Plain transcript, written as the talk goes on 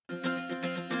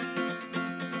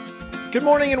Good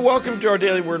morning and welcome to our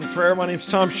daily word and prayer. My name is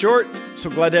Tom Short. So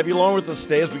glad to have you along with us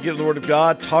today as we get into the Word of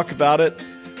God, talk about it,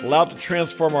 allow it to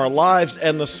transform our lives.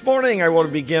 And this morning I want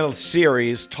to begin a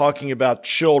series talking about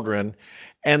children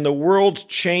and the world's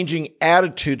changing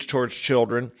attitudes towards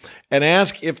children, and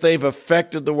ask if they've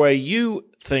affected the way you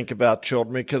think about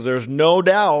children, because there's no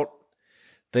doubt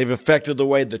they've affected the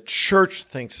way the church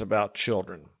thinks about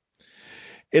children.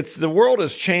 The world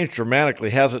has changed dramatically,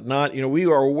 has it not? We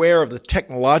are aware of the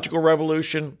technological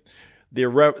revolution,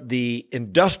 the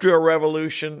industrial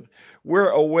revolution. We're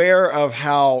aware of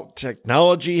how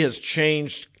technology has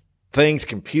changed things,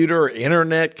 computer,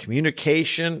 internet,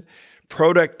 communication,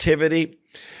 productivity.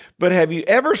 But have you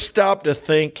ever stopped to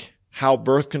think how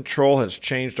birth control has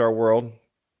changed our world?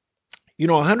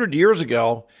 100 years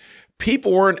ago,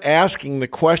 people weren't asking the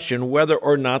question whether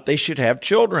or not they should have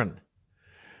children.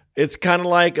 It's kind of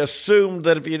like assumed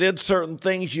that if you did certain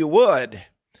things, you would.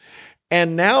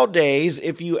 And nowadays,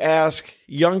 if you ask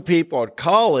young people at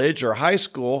college or high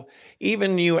school,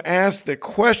 even you ask the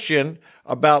question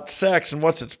about sex and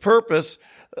what's its purpose,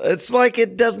 it's like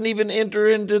it doesn't even enter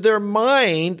into their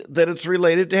mind that it's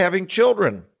related to having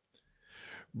children.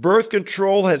 Birth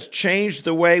control has changed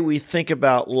the way we think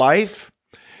about life.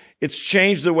 It's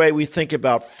changed the way we think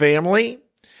about family.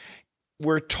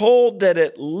 We're told that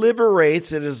it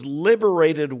has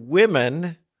liberated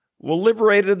women. Well,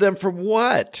 liberated them from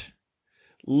what?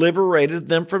 Liberated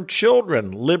them from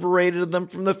children, liberated them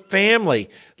from the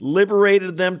family,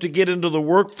 liberated them to get into the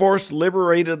workforce,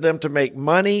 liberated them to make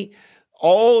money,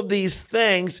 all of these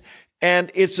things.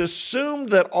 And it's assumed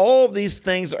that all of these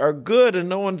things are good, and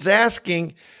no one's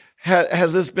asking,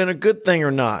 has this been a good thing or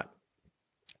not?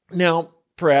 Now,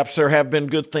 perhaps there have been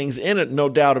good things in it, no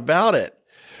doubt about it.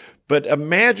 But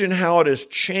imagine how it has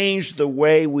changed the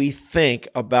way we think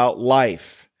about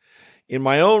life. In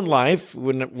my own life,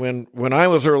 when I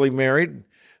was early married,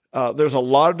 there's a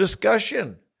lot of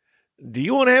discussion. Do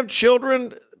you want to have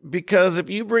children? Because if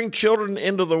you bring children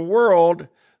into the world,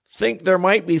 think there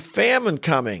might be famine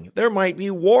coming. There might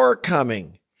be war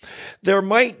coming. There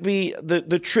might be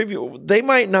they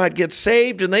might not get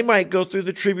saved, and they might go through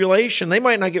the tribulation. They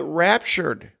might not get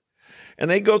raptured, and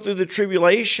they go through the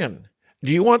tribulation.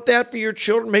 Do you want that for your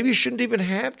children? Maybe you shouldn't even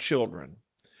have children.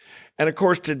 And of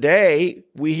course, today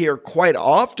we hear quite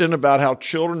often about how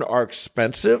children are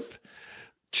expensive.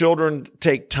 Children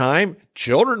take time.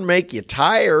 Children make you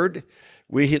tired.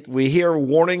 We hear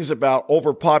warnings about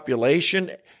overpopulation,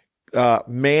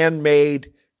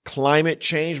 man-made climate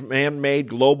change, man-made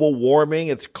global warming.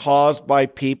 It's caused by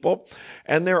people.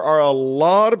 And there are a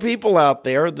lot of people out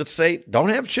there that say, don't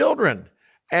have children.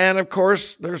 And of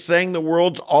course, they're saying the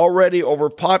world's already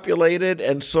overpopulated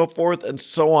and so forth and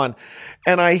so on.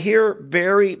 And I hear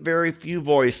very, very few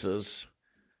voices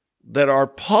that are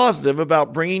positive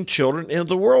about bringing children into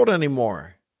the world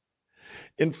anymore.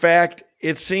 In fact,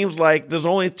 it seems like there's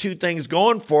only two things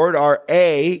going for it are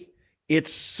A,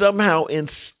 it's somehow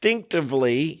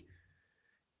instinctively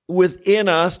within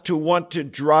us to want to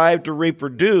drive to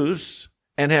reproduce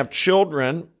and have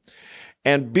children.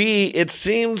 And B, it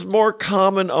seems more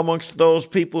common amongst those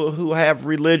people who have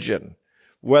religion,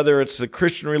 whether it's the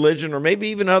Christian religion or maybe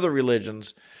even other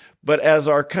religions. But as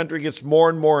our country gets more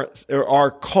and more,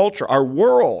 our culture, our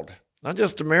world, not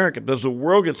just America, but as the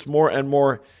world gets more and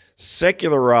more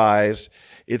secularized,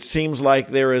 it seems like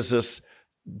there is this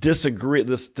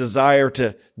desire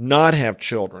to not have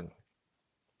children.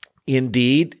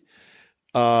 Indeed,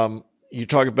 you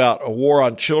talk about a war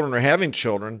on children or having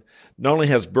children. Not only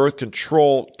has birth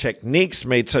control techniques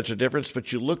made such a difference,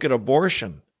 but you look at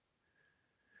abortion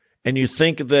and you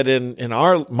think that in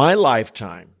my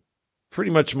lifetime, pretty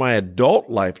much my adult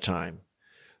lifetime,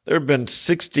 there have been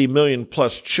 60 million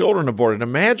plus children aborted.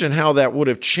 Imagine how that would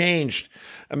have changed.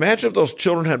 Imagine if those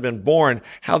children had been born,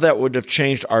 how that would have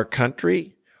changed our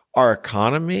country, our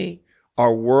economy,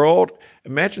 our world.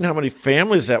 Imagine how many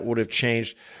families that would have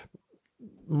changed.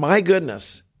 My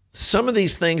goodness, some of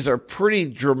these things are pretty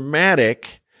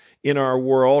dramatic in our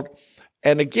world.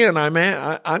 And again,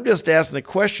 I'm just asking the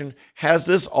question, has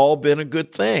this all been a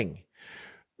good thing?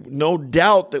 No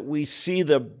doubt that we see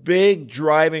the big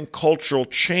driving cultural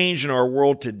change in our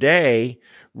world today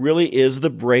really is the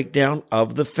breakdown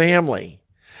of the family.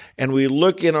 And we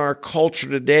look in our culture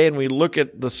today and we look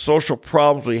at the social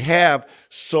problems we have,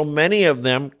 so many of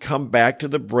them come back to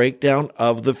the breakdown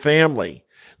of the family.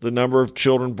 The number of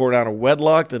children born out of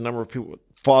wedlock, the number of people with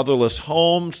fatherless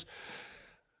homes,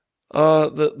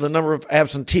 the number of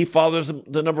absentee fathers,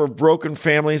 the number of broken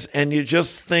families, and you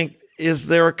just think, is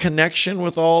there a connection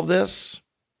with all of this?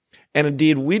 And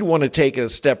indeed, we'd want to take it a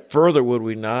step further, would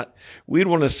we not? We'd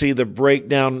want to see the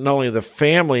breakdown, not only of the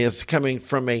family, as coming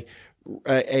from a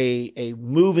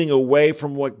moving away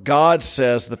from what God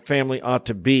says the family ought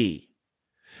to be.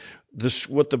 This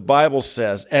what the Bible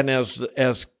says. And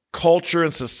as culture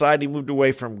and society moved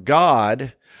away from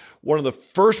God, one of the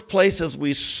first places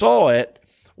we saw it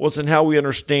was in how we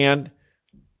understand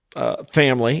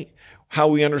family, how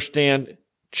we understand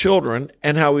children,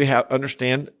 and how we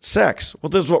understand sex. Well,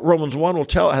 this is what Romans 1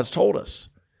 has told us.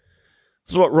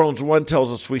 This is what Romans 1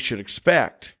 tells us we should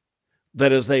expect.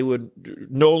 That is, they would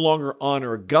no longer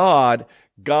honor God.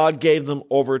 God gave them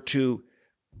over to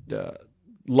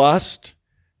lust,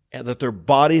 and that their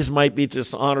bodies might be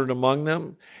dishonored among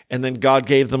them. And then God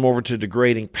gave them over to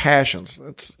degrading passions.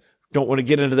 Don't want to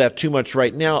get into that too much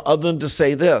right now, other than to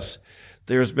say this.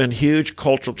 There's been huge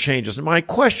cultural changes. And my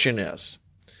question is,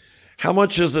 how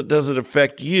much does it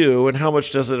affect you, and how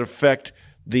much does it affect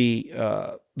the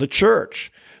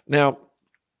church? Now,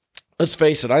 let's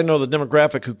face it, I know the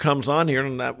demographic who comes on here,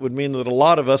 and that would mean that a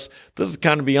lot of us, this is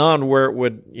kind of beyond where it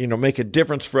would, make a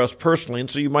difference for us personally. And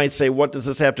so you might say, what does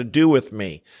this have to do with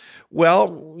me? Well,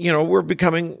 we're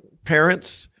becoming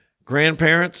parents,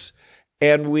 grandparents,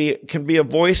 and we can be a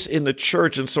voice in the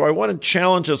church. And so I want to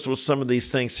challenge us with some of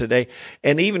these things today.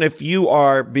 And even if you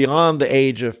are beyond the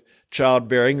age of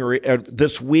childbearing, or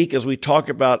this week as we talk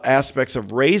about aspects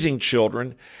of raising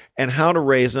children and how to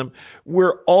raise them,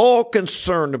 we're all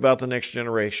concerned about the next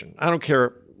generation. I don't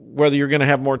care whether you're going to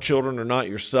have more children or not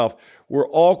yourself. We're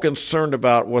all concerned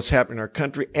about what's happening in our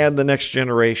country and the next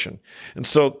generation. And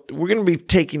so we're going to be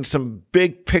taking some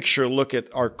big picture look at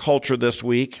our culture this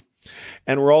week.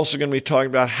 And we're also going to be talking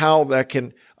about how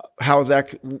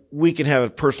we can have a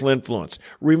personal influence.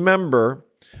 Remember,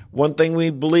 one thing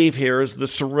we believe here is the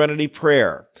serenity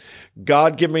prayer.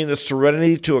 God, give me the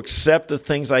serenity to accept the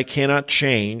things I cannot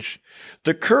change,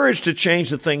 the courage to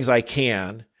change the things I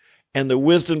can, and the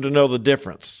wisdom to know the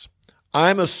difference.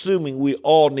 I'm assuming we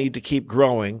all need to keep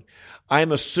growing.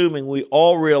 I'm assuming we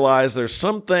all realize there's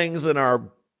some things in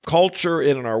our culture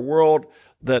and in our world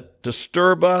that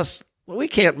disturb us. We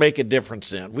can't make a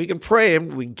difference in. We can pray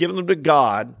and we give them to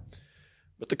God,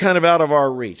 but they're kind of out of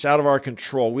our reach, out of our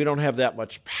control. We don't have that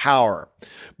much power.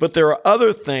 But there are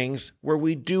other things where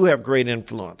we do have great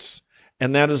influence,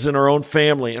 and that is in our own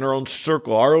family, in our own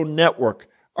circle, our own network,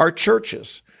 our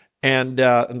churches.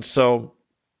 And so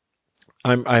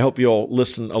I hope you'll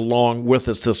listen along with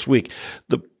us this week.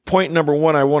 The point number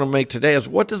one I want to make today is,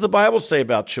 what does the Bible say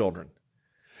about children?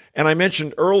 And I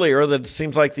mentioned earlier that it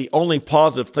seems like the only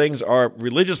positive things are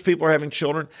religious people are having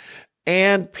children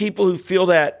and people who feel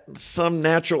that some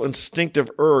natural instinctive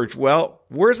urge. Well,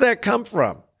 where's that come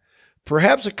from?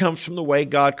 Perhaps it comes from the way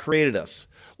God created us.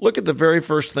 Look at the very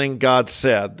first thing God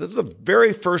said. This is the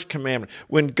very first commandment.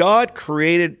 When God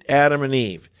created Adam and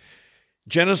Eve,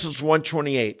 Genesis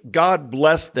 1:28, God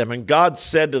blessed them, and God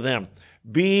said to them,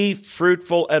 "Be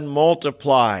fruitful and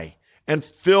multiply, and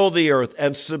fill the earth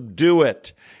and subdue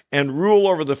it, and rule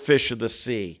over the fish of the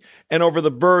sea, and over the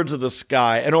birds of the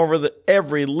sky, and over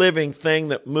every living thing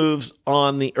that moves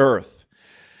on the earth."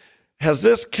 Has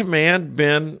this command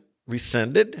been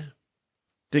rescinded?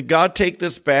 Did God take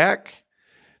this back?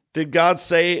 Did God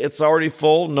say it's already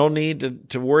full, no need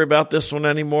to worry about this one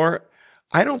anymore?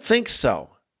 I don't think so.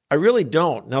 I really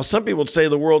don't. Now, some people would say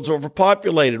the world's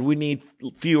overpopulated. We need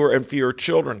fewer and fewer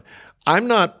children. I'm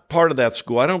not part of that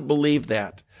school. I don't believe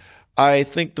that. I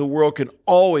think the world can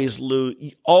always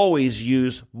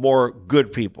use more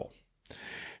good people.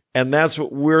 And that's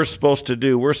what we're supposed to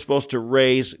do. We're supposed to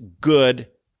raise good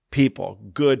people,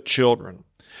 good children.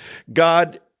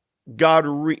 God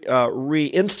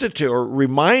reinstituted or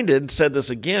reminded, said this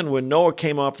again when Noah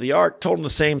came off the ark, told him the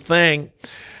same thing.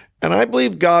 And I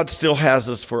believe God still has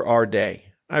this for our day.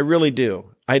 I really do.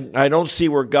 I don't see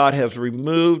where God has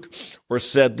removed or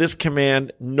said this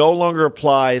command no longer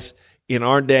applies in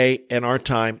our day and our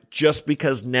time just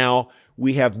because now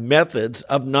we have methods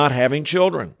of not having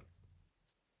children.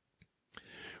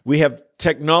 We have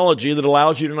technology that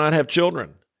allows you to not have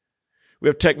children. We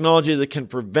have technology that can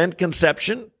prevent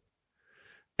conception.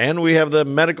 And we have the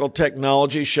medical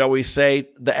technology, shall we say,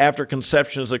 the after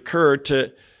conception has occurred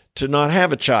to not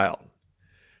have a child.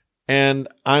 And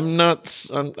I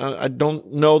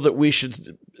don't know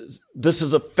that this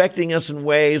is affecting us in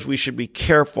ways we should be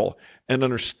careful and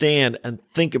understand and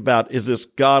think about, is this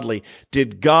godly?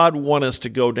 Did God want us to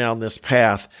go down this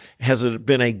path? Has it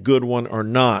been a good one or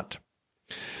not?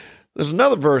 There's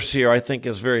another verse here I think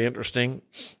is very interesting.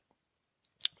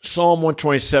 Psalm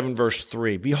 127, verse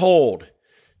 3. Behold,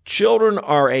 children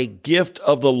are a gift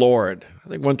of the Lord. I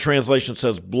think one translation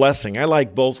says blessing. I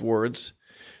like both words.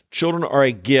 Children are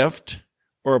a gift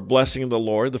or a blessing of the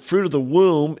Lord. The fruit of the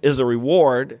womb is a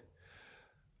reward.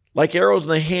 Like arrows in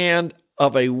the hand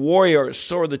of a warrior,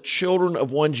 so are the children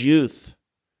of one's youth.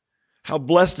 How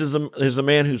blessed is the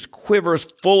man whose quiver is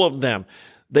full of them.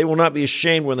 They will not be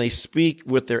ashamed when they speak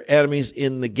with their enemies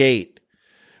in the gate.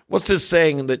 What's this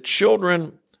saying? That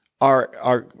children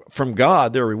are from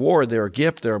God. They're a reward. They're a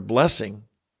gift. They're a blessing.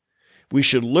 We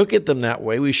should look at them that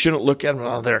way. We shouldn't look at them,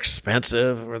 oh, they're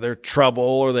expensive, or they're trouble,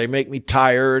 or they make me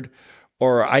tired,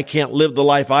 or I can't live the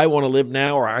life I want to live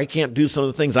now, or I can't do some of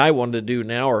the things I wanted to do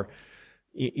now, or,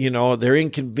 they're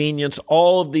inconvenience.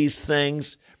 All of these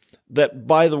things that,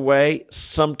 by the way,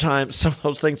 sometimes some of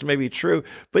those things may be true,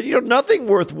 but nothing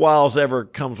worthwhile ever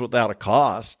comes without a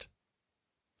cost.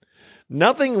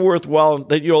 Nothing worthwhile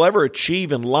that you'll ever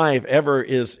achieve in life ever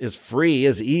is free,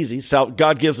 is easy.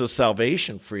 God gives us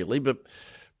salvation freely,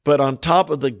 but on top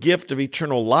of the gift of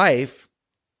eternal life,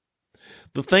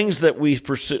 the things that we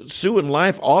pursue in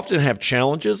life often have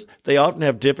challenges. They often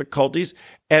have difficulties,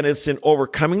 and it's in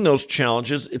overcoming those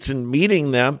challenges, it's in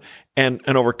meeting them and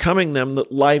overcoming them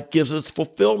that life gives us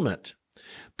fulfillment,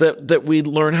 that we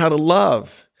learn how to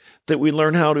love, that we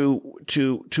learn how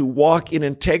to walk in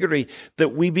integrity,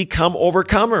 that we become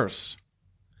overcomers.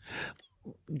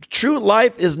 True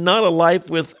life is not a life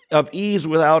of ease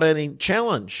without any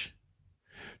challenge.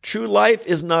 True life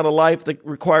is not a life that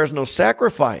requires no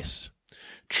sacrifice.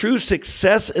 True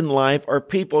success in life are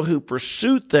people who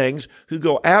pursue things, who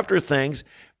go after things,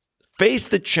 face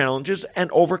the challenges,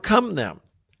 and overcome them.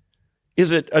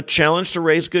 Is it a challenge to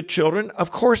raise good children?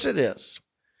 Of course it is.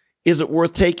 Is it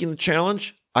worth taking the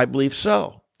challenge? I believe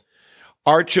so.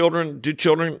 Do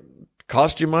children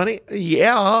cost you money?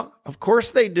 Yeah, of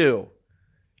course they do.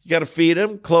 You got to feed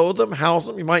them, clothe them, house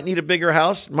them. You might need a bigger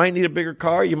house. You might need a bigger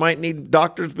car. You might need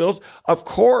doctor's bills. Of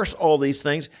course, all these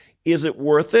things. Is it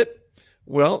worth it?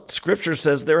 Well, Scripture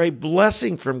says they're a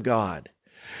blessing from God.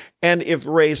 And if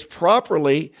raised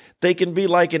properly, they can be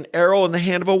like an arrow in the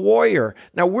hand of a warrior.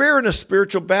 Now, we're in a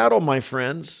spiritual battle, my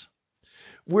friends.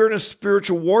 We're in a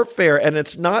spiritual warfare, and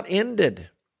it's not ended.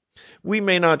 We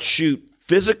may not shoot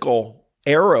physical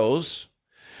arrows,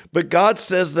 but God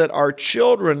says that our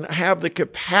children have the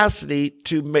capacity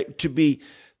to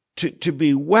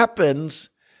be weapons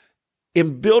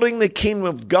in building the kingdom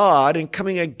of God and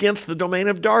coming against the domain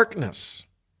of darkness.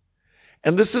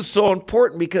 And this is so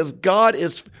important because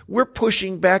we're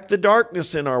pushing back the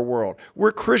darkness in our world.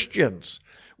 We're Christians.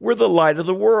 We're the light of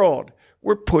the world.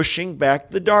 We're pushing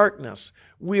back the darkness.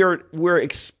 We're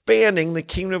expanding the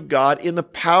kingdom of God in the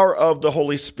power of the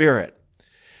Holy Spirit.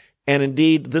 And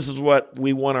indeed, this is what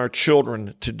we want our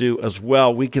children to do as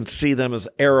well. We can see them as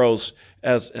arrows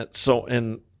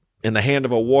in the hand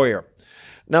of a warrior.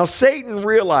 Now, Satan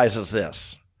realizes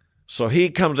this, so he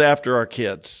comes after our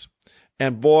kids.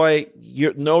 And boy,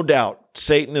 no doubt,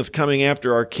 Satan is coming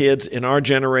after our kids in our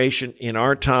generation, in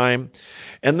our time.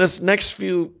 And this next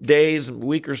few days, a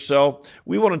week or so,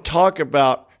 we want to talk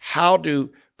about how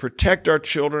to protect our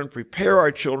children, prepare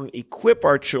our children, equip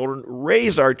our children,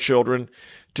 raise our children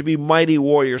to be mighty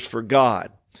warriors for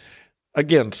God.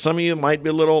 Again, some of you might be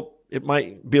a little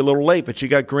late, but you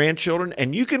got grandchildren,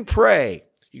 and you can pray.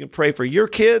 You can pray for your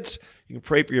kids. You can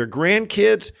pray for your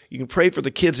grandkids. You can pray for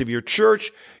the kids of your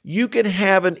church. You can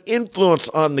have an influence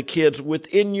on the kids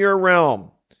within your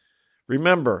realm.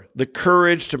 Remember, the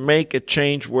courage to make a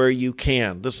change where you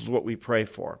can. This is what we pray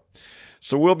for.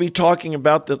 So we'll be talking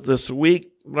about this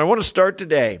week. But I want to start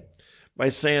today by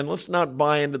saying, let's not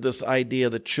buy into this idea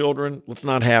that children, let's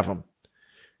not have them.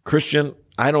 Christian,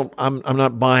 I'm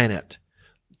not buying it.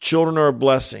 Children are a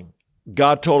blessing.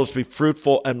 God told us to be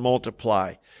fruitful and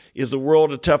multiply. Is the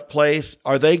world a tough place?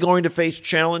 Are they going to face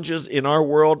challenges in our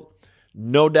world?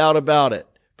 No doubt about it.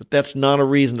 But that's not a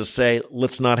reason to say,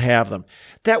 let's not have them.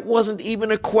 That wasn't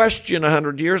even a question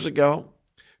 100 years ago.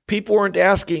 People weren't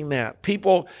asking that.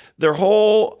 Their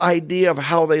whole idea of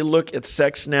how they look at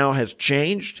sex now has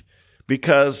changed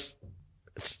because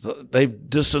they've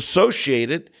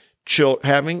disassociated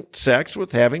having sex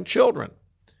with having children.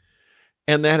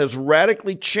 And that has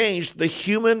radically changed the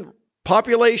human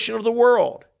population of the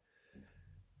world.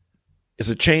 Has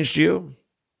it changed you?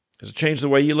 Has it changed the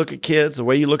way you look at kids, the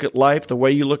way you look at life, the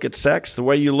way you look at sex, the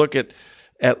way you look at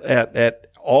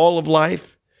all of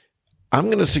life? I'm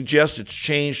going to suggest it's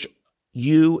changed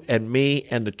you and me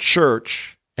and the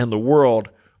church and the world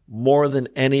more than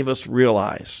any of us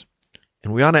realize.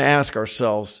 And we ought to ask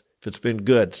ourselves if it's been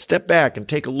good. Step back and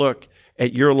take a look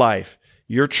at your life,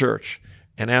 your church,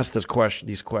 and ask these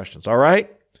questions. All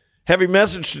right? Heavy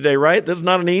message today, right? This is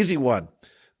not an easy one.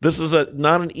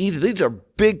 These are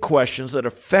big questions that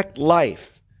affect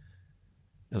life.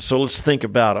 And so let's think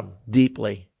about them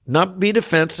deeply. Not be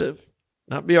defensive,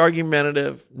 not be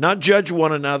argumentative, not judge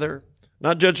one another,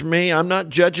 not judge me. I'm not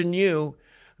judging you.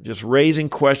 I'm just raising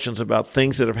questions about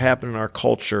things that have happened in our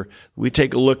culture. We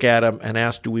take a look at them and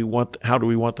ask, how do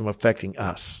we want them affecting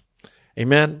us?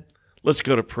 Amen? Let's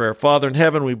go to prayer. Father in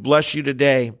heaven, we bless you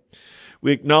today.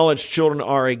 We acknowledge children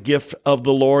are a gift of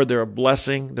the Lord. They're a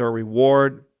blessing. They're a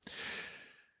reward.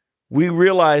 We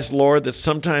realize, Lord, that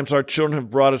sometimes our children have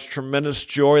brought us tremendous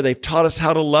joy. They've taught us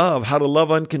how to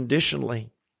love unconditionally.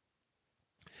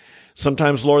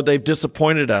 Sometimes, Lord, they've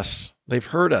disappointed us. They've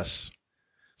hurt us.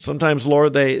 Sometimes,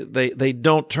 Lord, they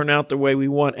don't turn out the way we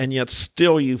want, and yet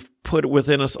still you've put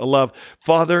within us a love.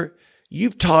 Father,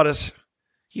 you've taught us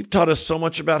so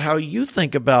much about how you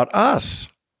think about us.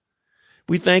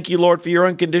 We thank you, Lord, for your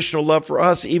unconditional love for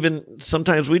us. Even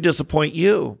sometimes we disappoint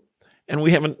you, and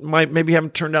we maybe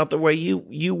haven't turned out the way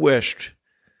you wished.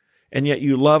 And yet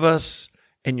you love us,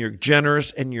 and you're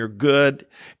generous, and you're good.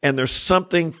 And there's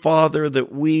something, Father,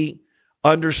 that we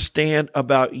understand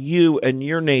about you and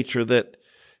your nature that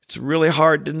it's really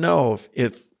hard to know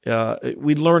if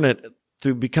we learn it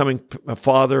through becoming a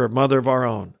father or mother of our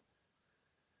own.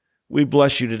 We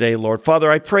bless you today, Lord. Father,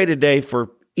 I pray today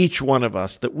for each one of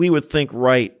us that we would think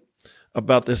right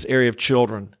about this area of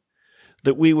children,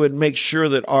 that we would make sure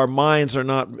that our minds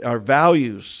our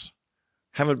values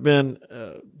haven't been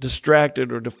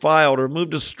distracted or defiled or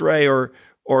moved astray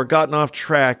or gotten off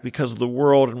track because of the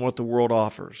world and what the world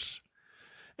offers.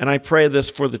 And I pray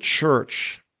this for the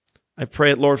church. I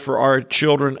pray it, Lord, for our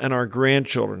children and our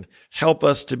grandchildren. Help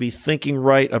us to be thinking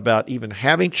right about even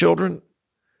having children.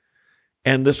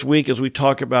 And this week, as we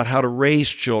talk about how to raise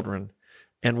children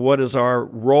and what is our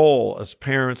role as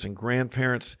parents and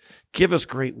grandparents, give us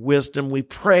great wisdom. We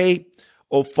pray,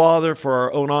 oh Father, for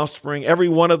our own offspring. Every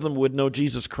one of them would know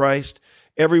Jesus Christ.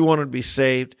 Everyone would be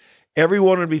saved.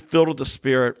 Everyone would be filled with the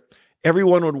Spirit.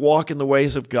 Everyone would walk in the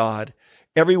ways of God.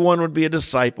 Everyone would be a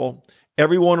disciple.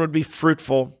 Everyone would be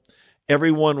fruitful.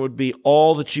 Everyone would be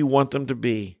all that you want them to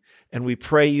be. And we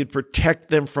pray you'd protect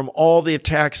them from all the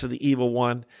attacks of the evil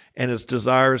one and his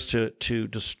desires to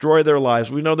destroy their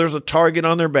lives. We know there's a target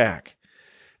on their back.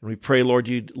 And we pray, Lord,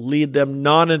 you'd lead them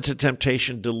not into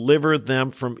temptation. Deliver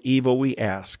them from evil, we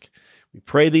ask. We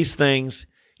pray these things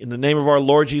in the name of our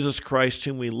Lord Jesus Christ,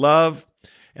 whom we love.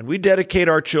 And we dedicate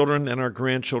our children and our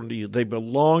grandchildren to you. They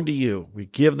belong to you. We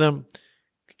give them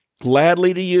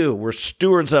gladly to you. We're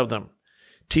stewards of them.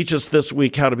 Teach us this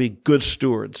week how to be good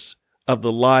stewards of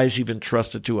the lives you've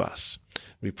entrusted to us.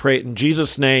 We pray it in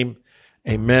Jesus' name.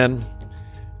 Amen,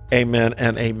 amen,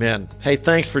 and amen. Hey,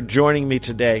 thanks for joining me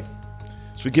today.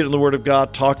 As we get in the Word of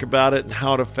God, talk about it and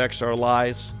how it affects our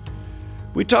lives.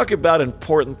 We talk about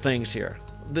important things here.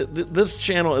 This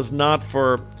channel is not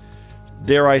for,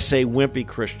 dare I say, wimpy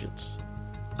Christians.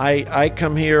 I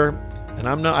come here and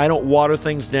I don't water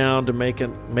things down to make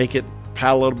it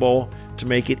palatable, to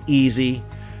make it easy.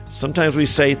 Sometimes we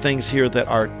say things here that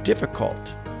are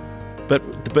difficult,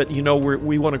 but you know,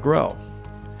 we want to grow.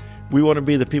 We want to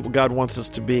be the people God wants us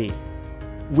to be.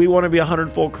 We want to be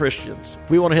 100-fold Christians.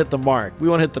 We want to hit the mark. We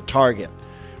want to hit the target.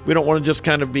 We don't want to just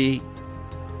kind of be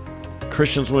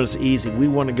Christians when it's easy. We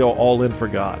want to go all in for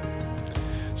God.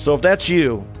 So if that's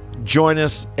you, join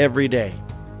us every day.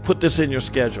 Put this in your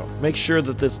schedule. Make sure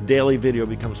that this daily video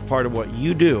becomes part of what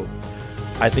you do.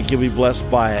 I think you'll be blessed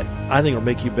by it. I think it'll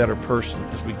make you a better person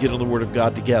as we get in the Word of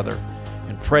God together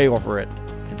and pray over it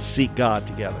and seek God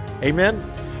together. Amen.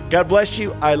 God bless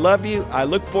you. I love you. I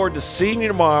look forward to seeing you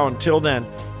tomorrow. Until then,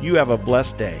 you have a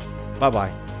blessed day.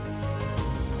 Bye-bye.